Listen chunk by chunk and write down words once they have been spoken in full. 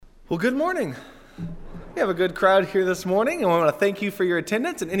Well, good morning. We have a good crowd here this morning, and we want to thank you for your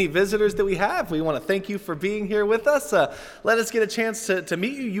attendance, and any visitors that we have, we want to thank you for being here with us. Let us get a chance to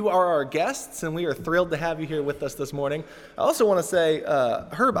meet you. You are our guests, and we are thrilled to have you here with us this morning. I also want to say,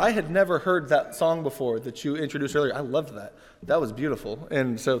 Herb, I had never heard that song before that you introduced earlier. I loved that. That was beautiful,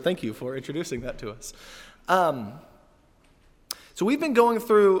 and so thank you for introducing that to us. So we've been going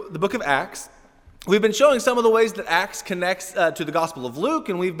through the book of Acts. We've been showing some of the ways that Acts connects to the Gospel of Luke,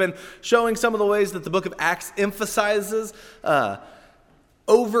 and we've been showing some of the ways that the book of Acts emphasizes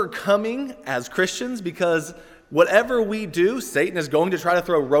overcoming as Christians, because whatever we do, Satan is going to try to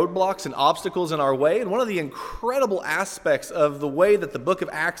throw roadblocks and obstacles in our way. And one of the incredible aspects of the way that the book of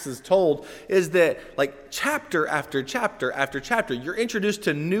Acts is told is that, like, chapter after chapter after chapter, you're introduced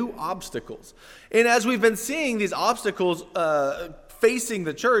to new obstacles. And as we've been seeing these obstacles facing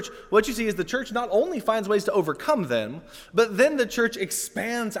the church, what you see is the church not only finds ways to overcome them, but then the church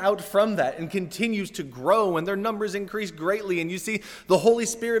expands out from that and continues to grow, and their numbers increase greatly, and you see the Holy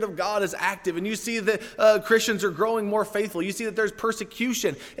Spirit of God is active, and you see that Christians are growing more faithful. You see that there's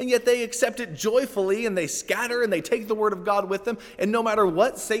persecution, and yet they accept it joyfully, and they scatter, and they take the word of God with them, and no matter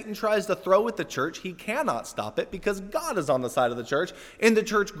what Satan tries to throw at the church, he cannot stop it, because God is on the side of the church, and the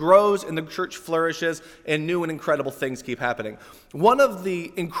church grows, and the church flourishes, and new and incredible things keep happening. One of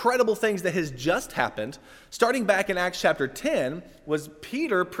the incredible things that has just happened, starting back in Acts chapter 10, was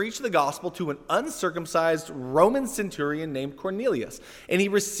Peter preached the gospel to an uncircumcised Roman centurion named Cornelius. And he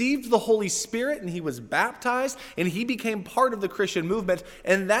received the Holy Spirit, and he was baptized, and he became part of the Christian movement.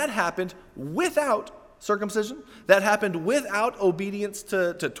 And that happened without circumcision. That happened without obedience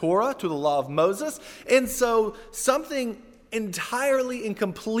to Torah, to the law of Moses. And so something entirely and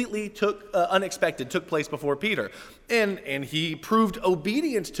completely unexpected took place before Peter. And he proved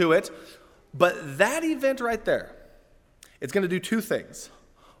obedient to it. But that event right there, it's going to do two things.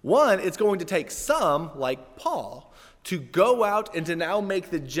 One, it's going to take some, like Paul, to go out and to now make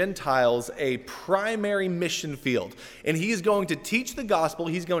the Gentiles a primary mission field. And he's going to teach the gospel.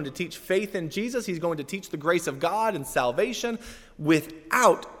 He's going to teach faith in Jesus. He's going to teach the grace of God and salvation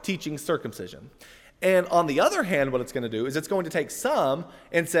without teaching circumcision. And on the other hand, what it's going to do is it's going to take some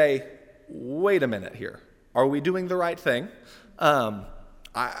and say, wait a minute here. Are we doing the right thing? I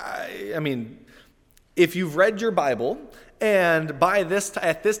mean, if you've read your Bible, and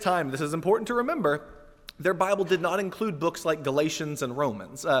at this time, this is important to remember, their Bible did not include books like Galatians and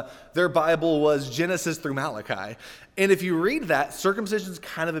Romans. Their Bible was Genesis through Malachi. And if you read that, circumcision is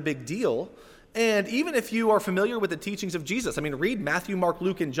kind of a big deal. And even if you are familiar with the teachings of Jesus, I mean, read Matthew, Mark,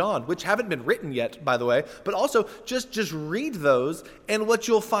 Luke, and John, which haven't been written yet, by the way, but also just read those, and what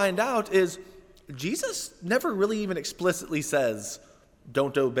you'll find out is Jesus never really even explicitly says,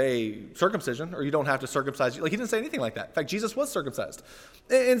 don't obey circumcision, or you don't have to circumcise you. Like, he didn't say anything like that. In fact, Jesus was circumcised.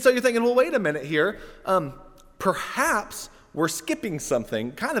 And so you're thinking, well, wait a minute here. Perhaps we're skipping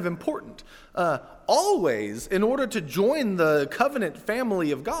something kind of important. Always, in order to join the covenant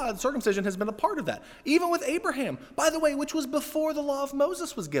family of God, circumcision has been a part of that. Even with Abraham, by the way, which was before the law of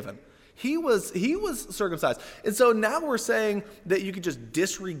Moses was given. He was circumcised. And so now we're saying that you could just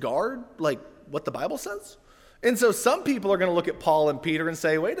disregard, like, what the Bible says? And so some people are going to look at Paul and Peter and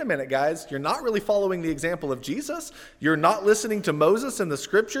say, wait a minute, guys, you're not really following the example of Jesus. You're not listening to Moses and the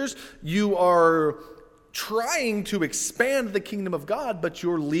scriptures. You are trying to expand the kingdom of God, but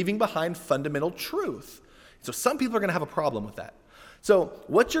you're leaving behind fundamental truth. So some people are going to have a problem with that. So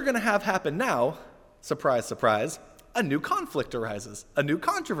what you're going to have happen now, surprise, surprise, a new conflict arises, a new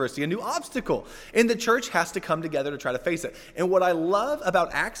controversy, a new obstacle, and the church has to come together to try to face it. And what I love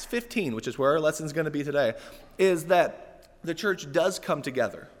about Acts 15, which is where our lesson is going to be today, is that the church does come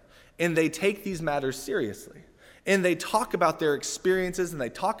together, and they take these matters seriously. And they talk about their experiences, and they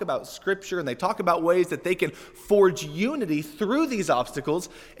talk about scripture, and they talk about ways that they can forge unity through these obstacles.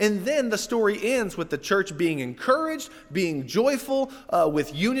 And then the story ends with the church being encouraged, being joyful,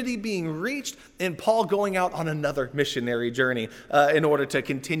 with unity being reached, and Paul going out on another missionary journey in order to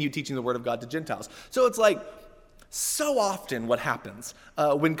continue teaching the word of God to Gentiles. So it's like, so often what happens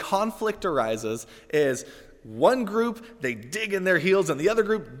when conflict arises is one group, they dig in their heels, and the other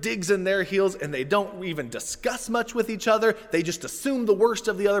group digs in their heels, and they don't even discuss much with each other. They just assume the worst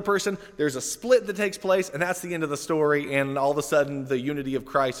of the other person. There's a split that takes place, and that's the end of the story, and all of a sudden, the unity of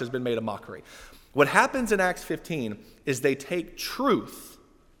Christ has been made a mockery. What happens in Acts 15 is they take truth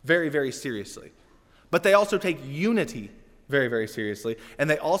very, very seriously, but they also take unity very, very seriously, and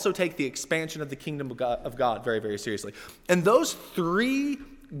they also take the expansion of the kingdom of God very, very seriously. And those three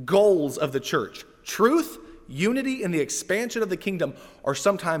goals of the church, truth, unity and the expansion of the kingdom are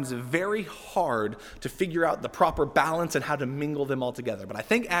sometimes very hard to figure out the proper balance and how to mingle them all together. But I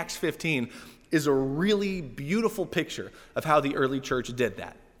think Acts 15 is a really beautiful picture of how the early church did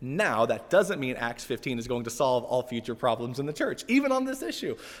that. Now, that doesn't mean Acts 15 is going to solve all future problems in the church, even on this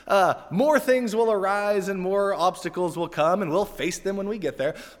issue. More things will arise and more obstacles will come, and we'll face them when we get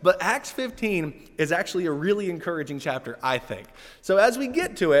there. But Acts 15 is actually a really encouraging chapter, I think. So as we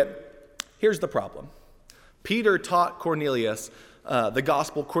get to it, here's the problem. Peter taught Cornelius the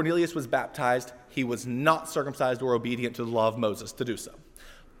gospel. Cornelius was baptized. He was not circumcised or obedient to the law of Moses to do so.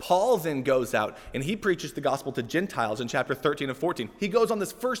 Paul then goes out and he preaches the gospel to Gentiles in chapter 13 and 14. He goes on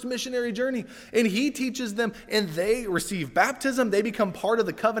this first missionary journey and he teaches them, and they receive baptism. They become part of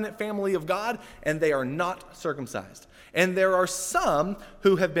the covenant family of God, and they are not circumcised. And there are some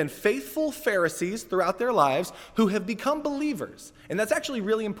who have been faithful Pharisees throughout their lives who have become believers. And that's actually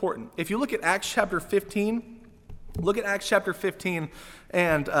really important. If you look at Acts chapter 15,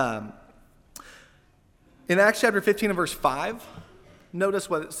 and in Acts chapter 15 and verse 5, notice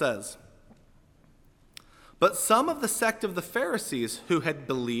what it says. But some of the sect of the Pharisees who had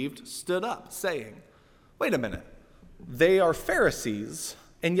believed stood up, saying, wait a minute, they are Pharisees,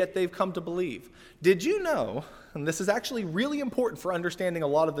 and yet they've come to believe. Did you know, and this is actually really important for understanding a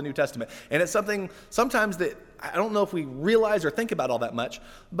lot of the New Testament, and it's something sometimes that I don't know if we realize or think about all that much,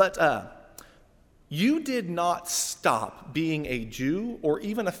 but you did not stop being a Jew or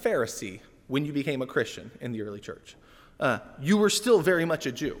even a Pharisee when you became a Christian in the early church. You were still very much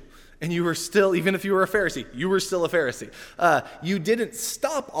a Jew. And you were still, even if you were a Pharisee, you were still a Pharisee. You didn't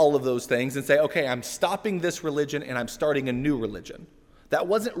stop all of those things and say, okay, I'm stopping this religion and I'm starting a new religion. That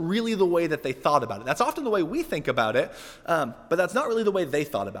wasn't really the way that they thought about it. That's often the way we think about it, but that's not really the way they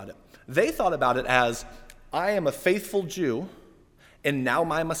thought about it. They thought about it as, I am a faithful Jew, and now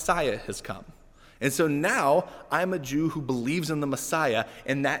my Messiah has come. And so now I'm a Jew who believes in the Messiah,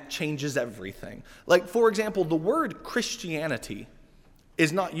 and that changes everything. Like, for example, the word Christianity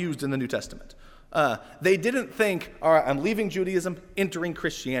is not used in the New Testament. They didn't think, all right, I'm leaving Judaism, entering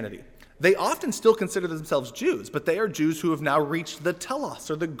Christianity. They often still consider themselves Jews, but they are Jews who have now reached the telos,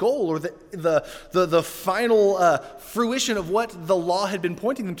 or the goal, or the final fruition of what the law had been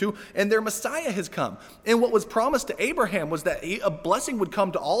pointing them to, and their Messiah has come. And what was promised to Abraham was that a blessing would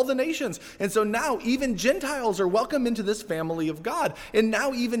come to all the nations. And so now even Gentiles are welcome into this family of God. And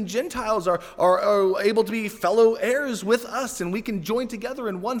now even Gentiles are able to be fellow heirs with us, and we can join together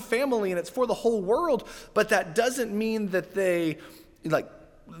in one family, and it's for the whole world. But that doesn't mean that they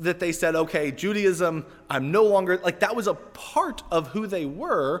said, okay, Judaism, I'm no longer, that was a part of who they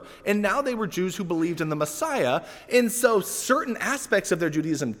were, and now they were Jews who believed in the Messiah, and so certain aspects of their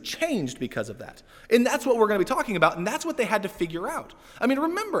Judaism changed because of that. And that's what we're going to be talking about, and that's what they had to figure out. I mean,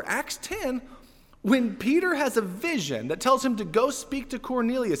 remember, Acts 10, when Peter has a vision that tells him to go speak to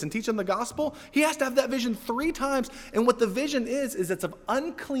Cornelius and teach him the gospel, he has to have that vision 3 times, and what the vision is it's of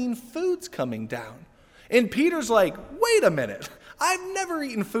unclean foods coming down. And Peter's like, wait a minute, I've never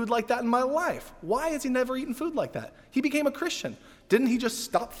eaten food like that in my life. Why has he never eaten food like that? He became a Christian. Didn't he just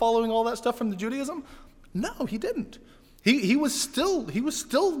stop following all that stuff from the Judaism? No, he didn't. He was still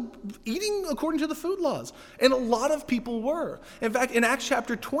eating according to the food laws. And a lot of people were. In fact, in Acts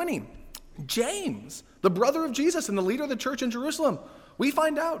chapter 20, James, the brother of Jesus and the leader of the church in Jerusalem, we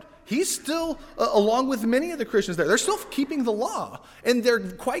find out he's still, along with many of the Christians there, they're still keeping the law. And they're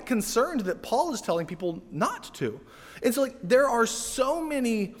quite concerned that Paul is telling people not to. And so there are so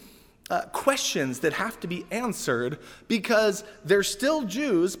many questions that have to be answered because they're still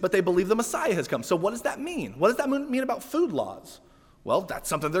Jews, but they believe the Messiah has come. So what does that mean? What does that mean about food laws? Well, that's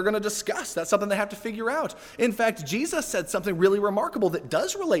something they're going to discuss. That's something they have to figure out. In fact, Jesus said something really remarkable that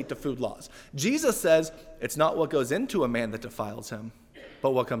does relate to food laws. Jesus says, it's not what goes into a man that defiles him,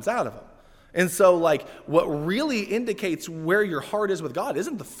 but what comes out of him. And so, what really indicates where your heart is with God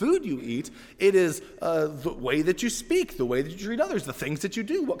isn't the food you eat. It is the way that you speak, the way that you treat others, the things that you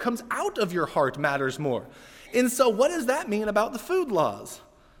do. What comes out of your heart matters more. And so what does that mean about the food laws?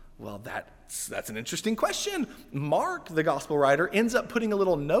 Well, that's an interesting question. Mark, the gospel writer, ends up putting a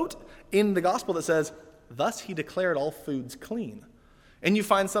little note in the gospel that says, thus he declared all foods clean. And you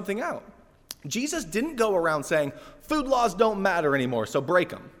find something out. Jesus didn't go around saying, food laws don't matter anymore, so break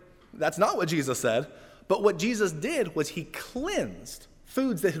them. That's not what Jesus said. But what Jesus did was he cleansed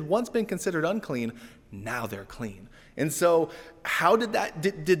foods that had once been considered unclean. Now they're clean. And so how did that,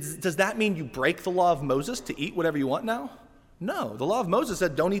 does that mean you break the law of Moses to eat whatever you want now? No, the law of Moses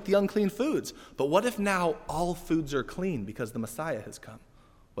said don't eat the unclean foods. But what if now all foods are clean because the Messiah has come?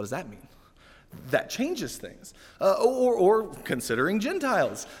 What does that mean? That changes things. Or considering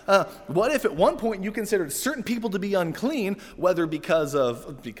Gentiles. What if at one point you considered certain people to be unclean, whether because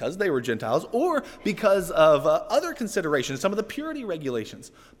they were Gentiles or because of other considerations, some of the purity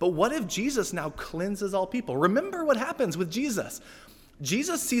regulations? But what if Jesus now cleanses all people? Remember what happens with Jesus.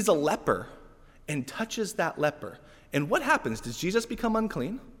 Jesus sees a leper and touches that leper. And what happens? Does Jesus become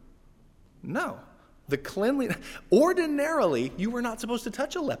unclean? No. The cleanliness. Ordinarily, you were not supposed to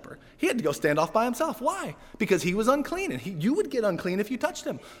touch a leper. He had to go stand off by himself. Why? Because he was unclean, and you would get unclean if you touched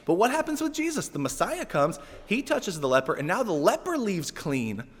him. But what happens with Jesus? The Messiah comes, he touches the leper, and now the leper leaves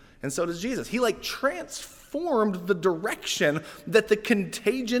clean, and so does Jesus. He transformed the direction that the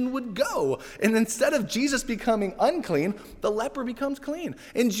contagion would go. And instead of Jesus becoming unclean, the leper becomes clean.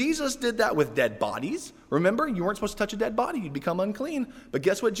 And Jesus did that with dead bodies. Remember, you weren't supposed to touch a dead body, you'd become unclean. But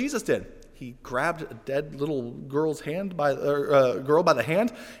guess what Jesus did? He grabbed a dead little girl by the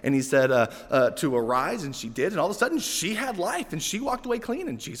hand, and he said to arise, and she did. And all of a sudden, she had life, and she walked away clean.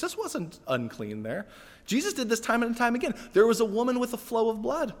 And Jesus wasn't unclean there. Jesus did this time and time again. There was a woman with a flow of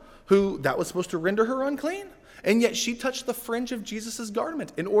blood that was supposed to render her unclean, and yet she touched the fringe of Jesus'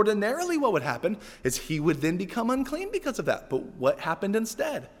 garment. And ordinarily, what would happen is he would then become unclean because of that. But what happened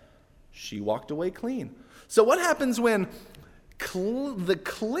instead? She walked away clean. So what happens when the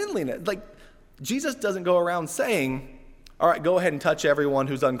cleanliness, Jesus doesn't go around saying, all right, go ahead and touch everyone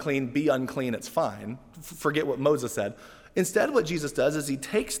who's unclean, be unclean, it's fine. Forget what Moses said. Instead, what Jesus does is he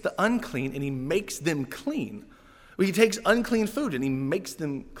takes the unclean and he makes them clean. He takes unclean food and he makes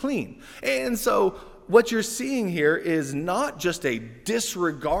them clean. And so what you're seeing here is not just a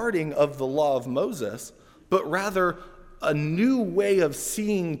disregarding of the law of Moses, but rather a new way of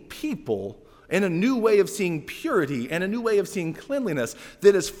seeing people and a new way of seeing purity and a new way of seeing cleanliness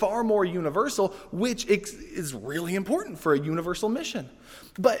that is far more universal, which is really important for a universal mission.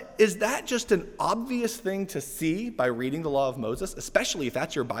 But is that just an obvious thing to see by reading the law of Moses, especially if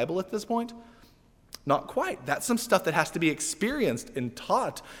that's your Bible at this point? Not quite. That's some stuff that has to be experienced and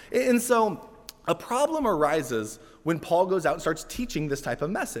taught. And so a problem arises when Paul goes out and starts teaching this type of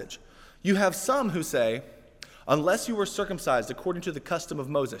message. You have some who say, unless you were circumcised according to the custom of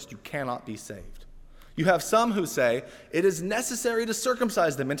Moses, you cannot be saved. You have some who say it is necessary to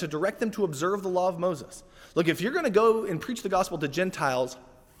circumcise them and to direct them to observe the law of Moses. Look, if you're going to go and preach the gospel to Gentiles,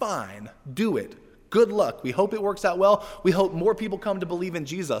 fine, do it. Good luck. We hope it works out well. We hope more people come to believe in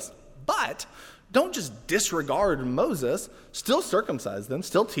Jesus. But don't just disregard Moses. Still circumcise them.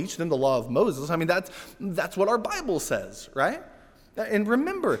 Still teach them the law of Moses. I mean, that's what our Bible says, right? And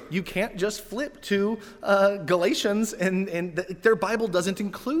remember, you can't just flip to Galatians, and their Bible doesn't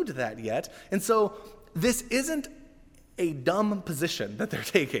include that yet. And so this isn't a dumb position that they're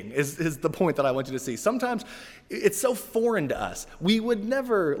taking, is the point that I want you to see. Sometimes it's so foreign to us. We would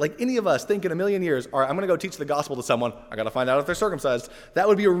never, like any of us, think in a million years, all right, I'm going to go teach the gospel to someone. I got to find out if they're circumcised. That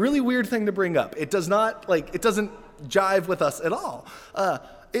would be a really weird thing to bring up. It doesn't jive with us at all.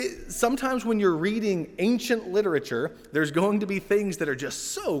 Sometimes when you're reading ancient literature, there's going to be things that are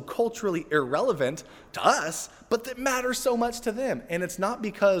just so culturally irrelevant to us, but that matter so much to them. And it's not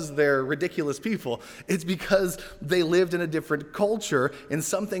because they're ridiculous people. It's because they lived in a different culture and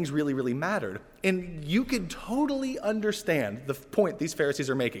some things really, really mattered. And you could totally understand the point these Pharisees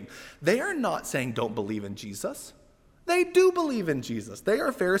are making. They are not saying don't believe in Jesus. They do believe in Jesus. They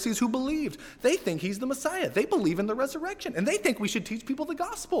are Pharisees who believed. They think he's the Messiah. They believe in the resurrection, and they think we should teach people the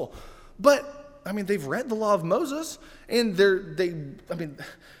gospel. But, they've read the law of Moses, and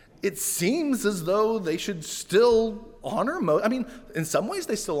it seems as though they should still honor Moses. In some ways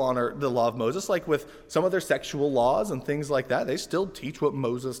they still honor the law of Moses, like with some of their sexual laws and things like that. They still teach what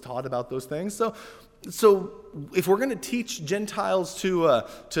Moses taught about those things. So if we're going to teach Gentiles to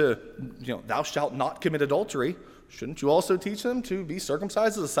thou shalt not commit adultery, shouldn't you also teach them to be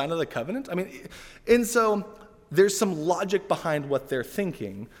circumcised as a sign of the covenant? And so there's some logic behind what they're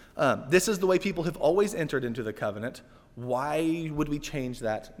thinking. This is the way people have always entered into the covenant. Why would we change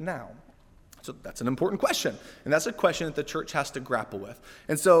that now? So that's an important question. And that's a question that the church has to grapple with.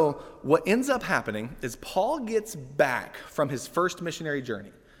 And so what ends up happening is Paul gets back from his first missionary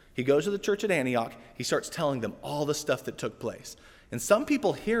journey. He goes to the church at Antioch. He starts telling them all the stuff that took place. And some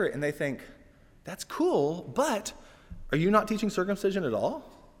people hear it and they think, that's cool, but are you not teaching circumcision at all?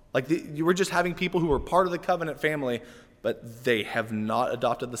 You were just having people who were part of the covenant family, but they have not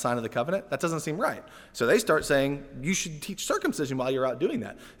adopted the sign of the covenant? That doesn't seem right. So they start saying, you should teach circumcision while you're out doing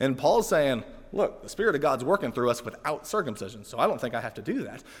that. And Paul's saying, look, the Spirit of God's working through us without circumcision, so I don't think I have to do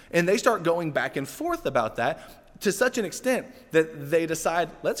that. And they start going back and forth about that to such an extent that they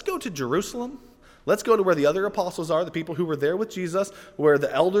decide, let's go to Jerusalem. Let's go to where the other apostles are, the people who were there with Jesus, where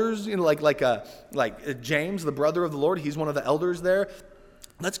the elders, like James, the brother of the Lord, he's one of the elders there.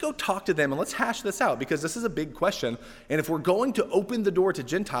 Let's go talk to them and let's hash this out, because this is a big question. And if we're going to open the door to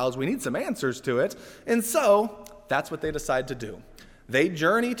Gentiles, we need some answers to it. And so that's what they decide to do. They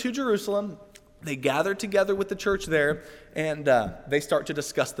journey to Jerusalem. They gather together with the church there, and they start to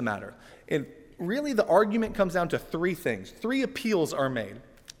discuss the matter. And really, the argument comes down to three things. Three appeals are made.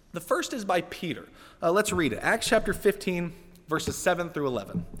 The first is by Peter. Let's read it. Acts chapter 15, verses 7 through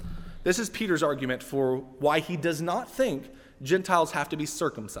 11. This is Peter's argument for why he does not think Gentiles have to be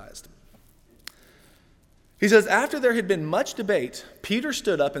circumcised. He says, after there had been much debate, Peter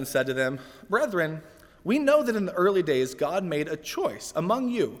stood up and said to them, "Brethren, we know that in the early days God made a choice among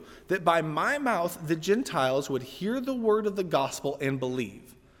you, that by my mouth the Gentiles would hear the word of the gospel and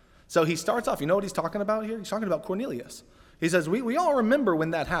believe." So he starts off, you know what he's talking about here? He's talking about Cornelius. He says, we all remember when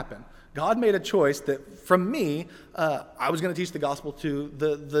that happened. God made a choice that from me, I was going to teach the gospel to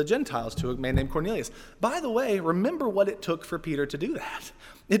the Gentiles, to a man named Cornelius. By the way, remember what it took for Peter to do that.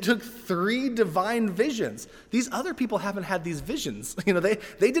 It took 3 divine visions. These other people haven't had these visions. They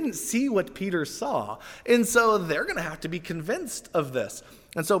didn't see what Peter saw. And so they're going to have to be convinced of this.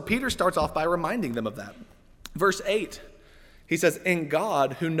 And so Peter starts off by reminding them of that. Verse 8, he says, "And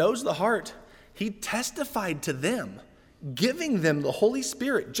God, who knows the heart, he testified to them, giving them the Holy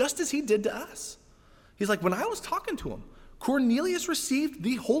Spirit, just as he did to us." He's like, when I was talking to him, Cornelius received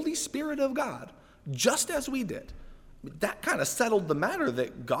the Holy Spirit of God, just as we did. That kind of settled the matter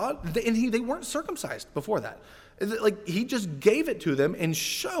that God, and they weren't circumcised before that. Like, he just gave it to them and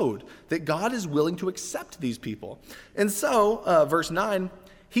showed that God is willing to accept these people. And so, verse 9,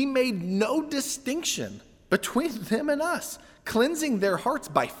 he made no distinction between them and us, cleansing their hearts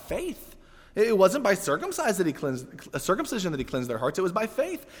by faith. It wasn't by circumcision that he cleansed their hearts. It was by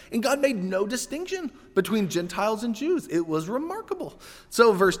faith. And God made no distinction between Gentiles and Jews. It was remarkable.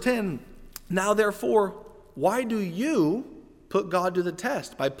 So verse 10, "Now therefore, why do you put God to the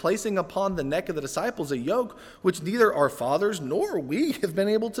test by placing upon the neck of the disciples a yoke which neither our fathers nor we have been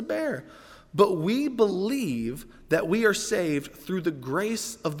able to bear? But we believe that we are saved through the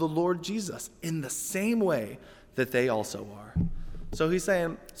grace of the Lord Jesus in the same way that they also are." So he's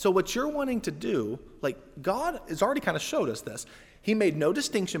saying, so what you're wanting to do, like, God has already kind of showed us this. He made no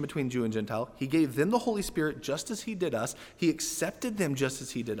distinction between Jew and Gentile. He gave them the Holy Spirit just as he did us. He accepted them just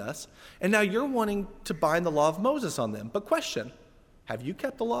as he did us. And now you're wanting to bind the law of Moses on them. But question, have you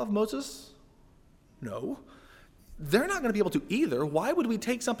kept the law of Moses? No. They're not going to be able to either. Why would we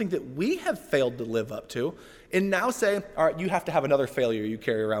take something that we have failed to live up to and now say, all right, you have to have another failure you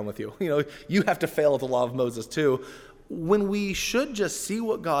carry around with you. You have to fail at the law of Moses too. When we should just see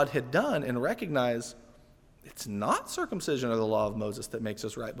what God had done and recognize it's not circumcision or the law of Moses that makes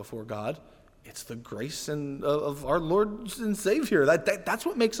us right before God. It's the grace of our Lord and Savior. That's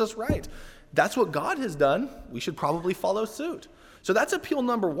what makes us right. That's what God has done. We should probably follow suit. So that's appeal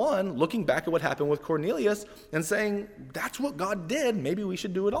number 1, looking back at what happened with Cornelius and saying, that's what God did. Maybe we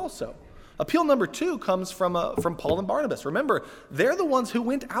should do it also. Appeal number 2 comes from Paul and Barnabas. Remember, they're the ones who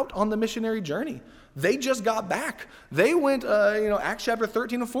went out on the missionary journey. They just got back. They went, Acts chapter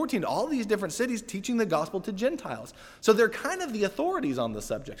 13 and 14, to all these different cities teaching the gospel to Gentiles. So they're kind of the authorities on the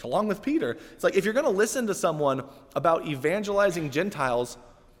subject, along with Peter. It's like, if you're going to listen to someone about evangelizing Gentiles,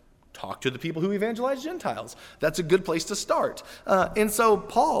 talk to the people who evangelize Gentiles. That's a good place to start. And so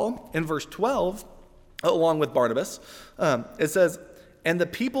Paul, in verse 12, along with Barnabas, it says, "And the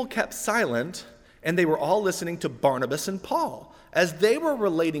people kept silent, and they were all listening to Barnabas and Paul, as they were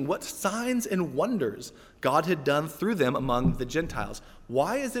relating what signs and wonders God had done through them among the Gentiles."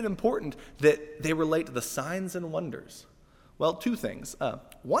 Why is it important that they relate the signs and wonders? Well, 2 things.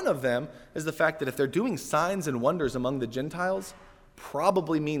 One of them is the fact that if they're doing signs and wonders among the Gentiles,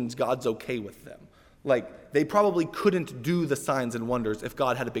 probably means God's okay with them. Like, they probably couldn't do the signs and wonders if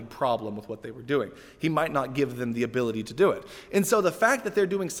God had a big problem with what they were doing. He might not give them the ability to do it. And so the fact that they're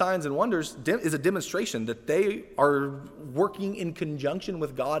doing signs and wonders is a demonstration that they are working in conjunction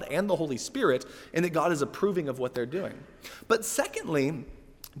with God and the Holy Spirit, and that God is approving of what they're doing. But secondly,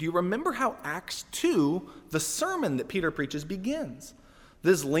 do you remember how Acts 2, the sermon that Peter preaches, begins?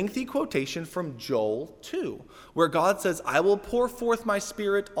 This lengthy quotation from Joel 2, where God says, "I will pour forth my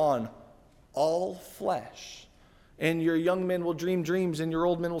Spirit on all flesh. And your young men will dream dreams, and your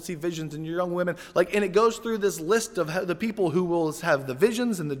old men will see visions, and your young women," and it goes through this list of the people who will have the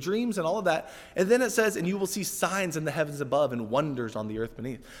visions and the dreams and all of that. And then it says, "And you will see signs in the heavens above and wonders on the earth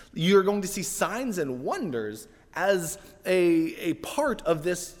beneath." You're going to see signs and wonders as a part of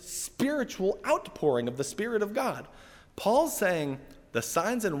this spiritual outpouring of the Spirit of God. Paul's saying, the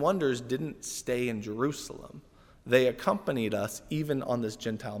signs and wonders didn't stay in Jerusalem. They accompanied us even on this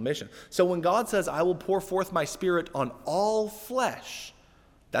Gentile mission. So when God says, I will pour forth my Spirit on all flesh,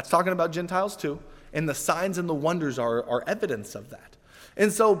 that's talking about Gentiles too. And the signs and the wonders are evidence of that.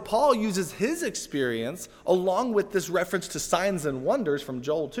 And so Paul uses his experience along with this reference to signs and wonders from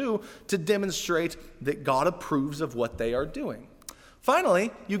Joel 2 to demonstrate that God approves of what they are doing.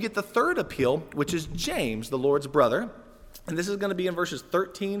 Finally, you get the third appeal, which is James, the Lord's brother. And this is going to be in verses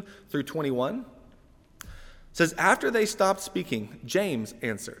 13 through 21. It says, after they stopped speaking, James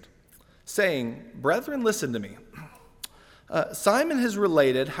answered, saying, brethren, listen to me. Simon has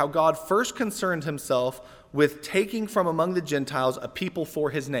related how God first concerned himself with taking from among the Gentiles a people for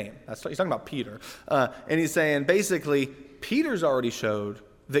his name. He's talking about Peter. And he's saying, basically, Peter's already showed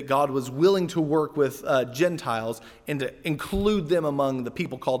that God was willing to work with Gentiles and to include them among the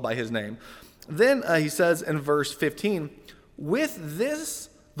people called by his name. Then he says in verse 15, with this,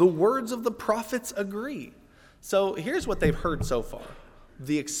 the words of the prophets agree. So here's what they've heard so far.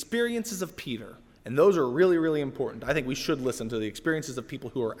 The experiences of Peter. And those are really, really important. I think we should listen to the experiences of people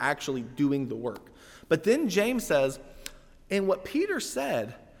who are actually doing the work. But then James says, and what Peter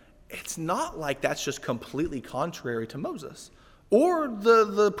said, it's not like that's just completely contrary to Moses or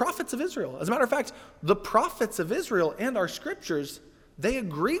the prophets of Israel. As a matter of fact, the prophets of Israel and our scriptures, they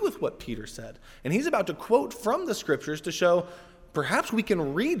agree with what Peter said. And he's about to quote from the scriptures to show perhaps we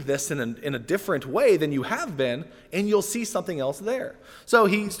can read this in a different way than you have been, and you'll see something else there. So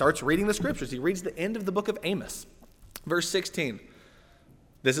he starts reading the scriptures. He reads the end of the book of Amos, verse 16.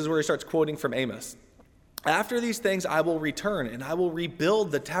 This is where he starts quoting from Amos. After these things I will return, and I will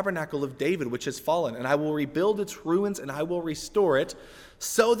rebuild the tabernacle of David, which has fallen, and I will rebuild its ruins, and I will restore it,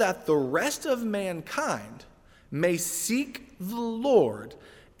 so that the rest of mankind may seek the Lord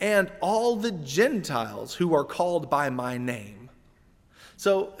and all the Gentiles who are called by my name.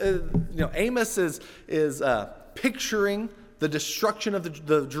 So, Amos is picturing the destruction of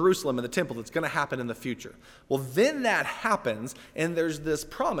the Jerusalem and the temple that's going to happen in the future. Well, then that happens, and there's this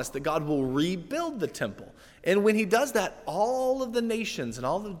promise that God will rebuild the temple. And when he does that, all of the nations and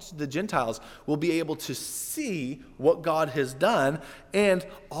all the Gentiles will be able to see what God has done, and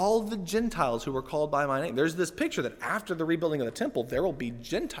all the Gentiles who are called by my name. There's this picture that after the rebuilding of the temple, there will be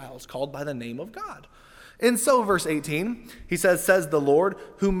Gentiles called by the name of God. And so, verse 18, he says the Lord,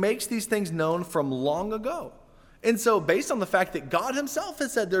 who makes these things known from long ago. And so, based on the fact that God himself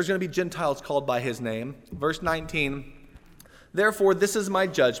has said there's going to be Gentiles called by his name, verse 19, therefore this is my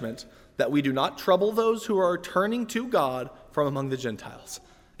judgment, that we do not trouble those who are turning to God from among the Gentiles.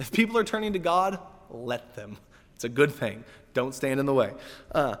 If people are turning to God, let them. It's a good thing. Don't stand in the way.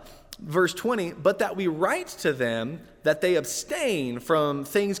 Verse 20, but that we write to them that they abstain from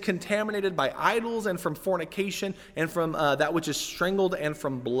things contaminated by idols and from fornication and from that which is strangled and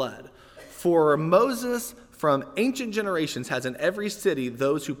from blood. For Moses from ancient generations has in every city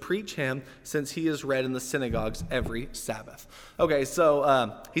those who preach him, since he is read in the synagogues every Sabbath. Okay,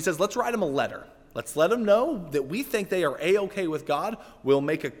 so he says, let's write them a letter. Let's let them know that we think they are A-okay with God. We'll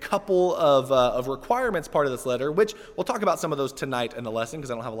make a couple of requirements part of this letter, which we'll talk about some of those tonight in the lesson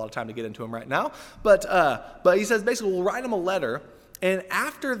because I don't have a lot of time to get into them right now. But he says basically we'll write them a letter, and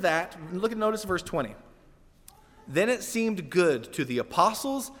after that, notice verse 20. Then it seemed good to the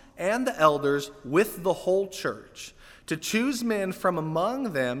apostles and the elders with the whole church to choose men from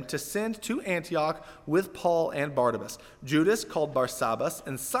among them to send to Antioch with Paul and Barnabas, Judas called Barsabbas,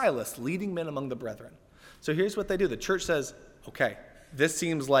 and Silas, leading men among the brethren. So here's what they do. The church says, okay, this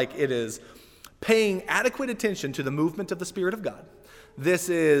seems like it is paying adequate attention to the movement of the Spirit of God. This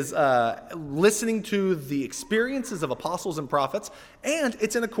is listening to the experiences of apostles and prophets, and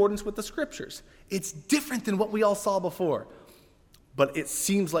it's in accordance with the scriptures. It's different than what we all saw before, but it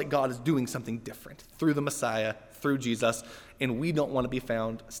seems like God is doing something different through the Messiah, through Jesus, and we don't want to be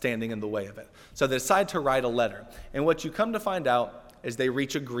found standing in the way of it. So they decide to write a letter, and what you come to find out is they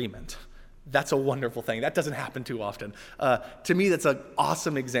reach agreement. That's a wonderful thing. That doesn't happen too often. To me, that's an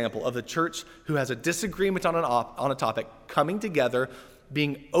awesome example of the church who has a disagreement on a topic, coming together,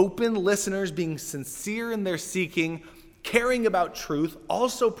 being open listeners, being sincere in their seeking, caring about truth,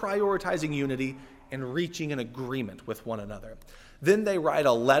 also prioritizing unity, and reaching an agreement with one another. Then they write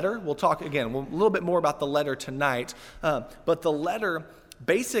a letter. We'll talk again a little bit more about the letter tonight. But the letter,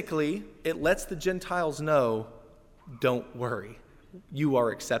 basically, it lets the Gentiles know, don't worry. You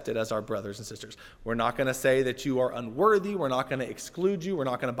are accepted as our brothers and sisters. We're not going to say that you are unworthy. We're not going to exclude you. We're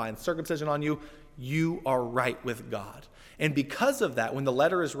not going to bind circumcision on you. You are right with God. And because of that, when the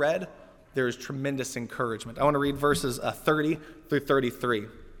letter is read, there is tremendous encouragement. I want to read verses 30 through 33.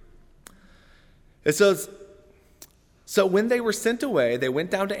 It says, So when they were sent away, they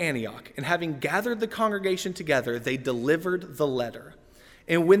went down to Antioch, and having gathered the congregation together, they delivered the letter.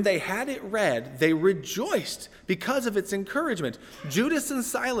 And when they had it read, they rejoiced because of its encouragement. Judas and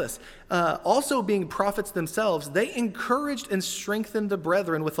Silas, also being prophets themselves, they encouraged and strengthened the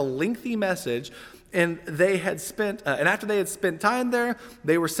brethren with a lengthy message. And after they had spent time there,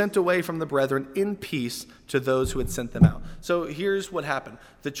 they were sent away from the brethren in peace to those who had sent them out. So here's what happened.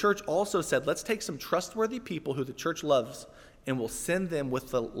 The church also said, let's take some trustworthy people who the church loves, and we'll send them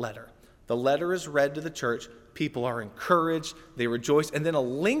with the letter. The letter is read to the church. People are encouraged. They rejoice. And then a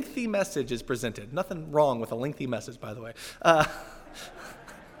lengthy message is presented. Nothing wrong with a lengthy message, by the way.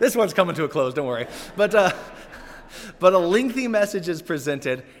 This one's coming to a close, don't worry. But a lengthy message is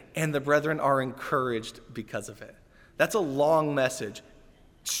presented, and the brethren are encouraged because of it. That's a long message,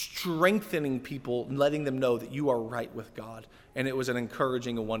 strengthening people, letting them know that you are right with God. And it was an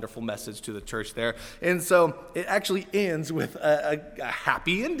encouraging and wonderful message to the church there. And so it actually ends with a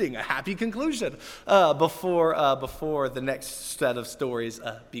happy ending, a happy conclusion before the next set of stories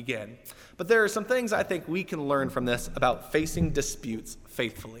begin. But there are some things I think we can learn from this about facing disputes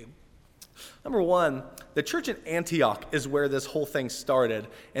faithfully. Number one, the church in Antioch is where this whole thing started.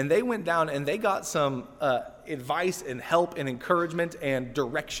 And they went down and they got some advice and help and encouragement and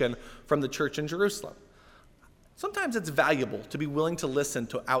direction from the church in Jerusalem. Sometimes it's valuable to be willing to listen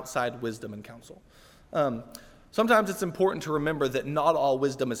to outside wisdom and counsel. Sometimes it's important to remember that not all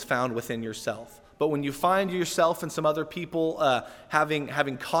wisdom is found within yourself. But when you find yourself and some other people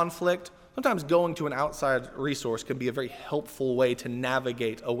having conflict, sometimes going to an outside resource can be a very helpful way to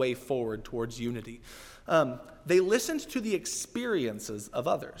navigate a way forward towards unity. They listened to the experiences of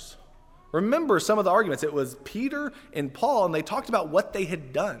others. Remember some of the arguments. It was Peter and Paul, and they talked about what they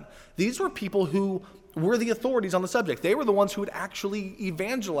had done. These were people who were the authorities on the subject. They were the ones who had actually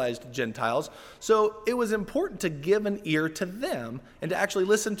evangelized Gentiles. So it was important to give an ear to them and to actually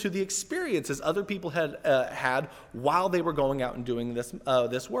listen to the experiences other people had had while they were going out and doing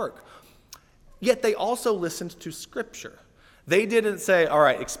this work. Yet they also listened to Scripture. They didn't say, all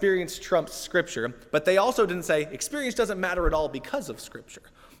right, experience trumps Scripture, but they also didn't say experience doesn't matter at all because of Scripture.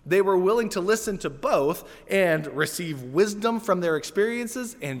 They were willing to listen to both and receive wisdom from their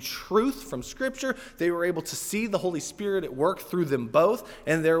experiences and truth from Scripture. They were able to see the Holy Spirit at work through them both,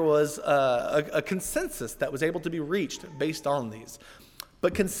 and there was a consensus that was able to be reached based on these.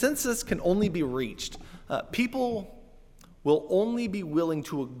 But consensus can only be reached. People will only be willing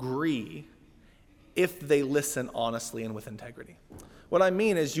to agree if they listen honestly and with integrity. What I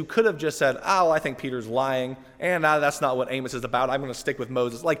mean is you could have just said, oh, I think Peter's lying, and that's not what Amos is about. I'm going to stick with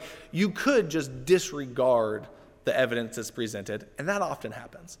Moses. Like, you could just disregard the evidence that's presented, and that often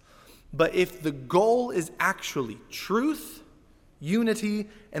happens. But if the goal is actually truth, unity,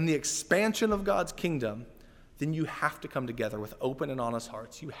 and the expansion of God's kingdom, then you have to come together with open and honest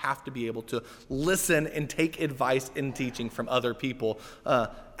hearts. You have to be able to listen and take advice and teaching from other people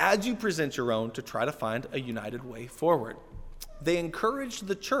as you present your own to try to find a united way forward. They encouraged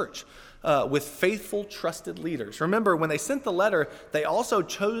the church with faithful, trusted leaders. Remember, when they sent the letter, they also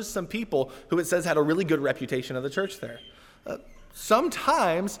chose some people who it says had a really good reputation of the church there.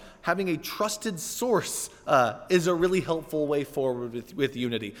 Sometimes having a trusted source is a really helpful way forward with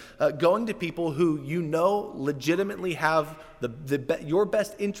unity. Going to people who you know legitimately have your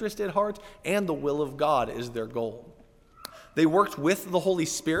best interest at heart and the will of God is their goal. They worked with the Holy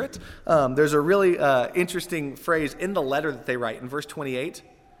Spirit. There's a really interesting phrase in the letter that they write in verse 28.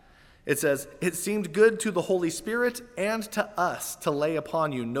 It says, "It seemed good to the Holy Spirit and to us to lay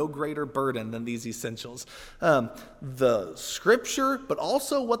upon you no greater burden than these essentials." The Scripture, but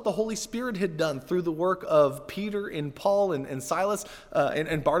also what the Holy Spirit had done through the work of Peter and Paul and Silas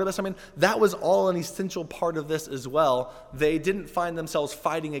and Barnabas, that was all an essential part of this as well. They didn't find themselves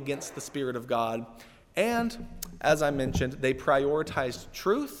fighting against the Spirit of God. And, as I mentioned, they prioritized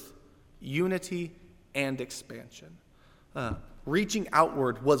truth, unity, and expansion. Reaching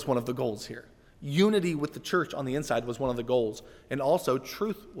outward was one of the goals here. Unity with the church on the inside was one of the goals. And also,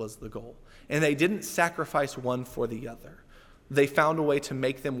 truth was the goal. And they didn't sacrifice one for the other. They found a way to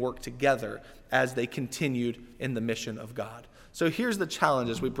make them work together as they continued in the mission of God. So here's the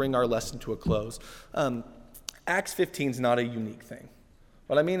challenge as we bring our lesson to a close. Acts 15 is not a unique thing.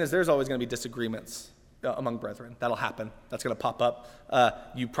 What I mean is there's always going to be disagreements among brethren. That'll happen. That's going to pop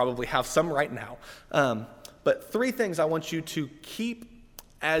up. You probably have some right now. But three things I want you to keep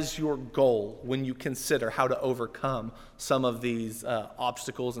as your goal when you consider how to overcome some of these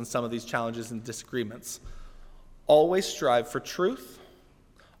obstacles and some of these challenges and disagreements. Always strive for truth,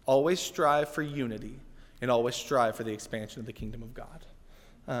 always strive for unity, and always strive for the expansion of the kingdom of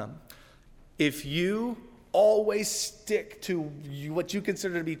God. If you always stick to what you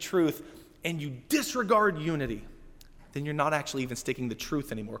consider to be truth, and you disregard unity, then you're not actually even sticking to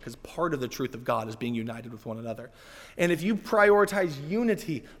truth anymore, because part of the truth of God is being united with one another. And if you prioritize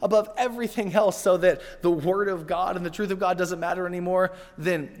unity above everything else so that the Word of God and the truth of God doesn't matter anymore,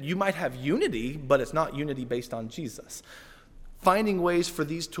 then you might have unity, but it's not unity based on Jesus. Finding ways for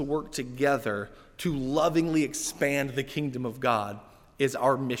these to work together to lovingly expand the kingdom of God is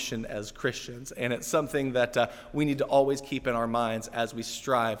our mission as Christians, and it's something that we need to always keep in our minds as we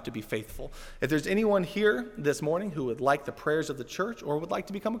strive to be faithful. If there's anyone here this morning who would like the prayers of the church or would like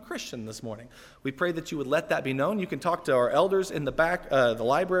to become a Christian this morning, we pray that you would let that be known. You can talk to our elders in the back, the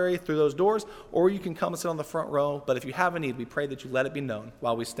library, through those doors, or you can come and sit on the front row. But if you have a need, we pray that you let it be known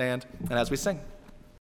while we stand and as we sing.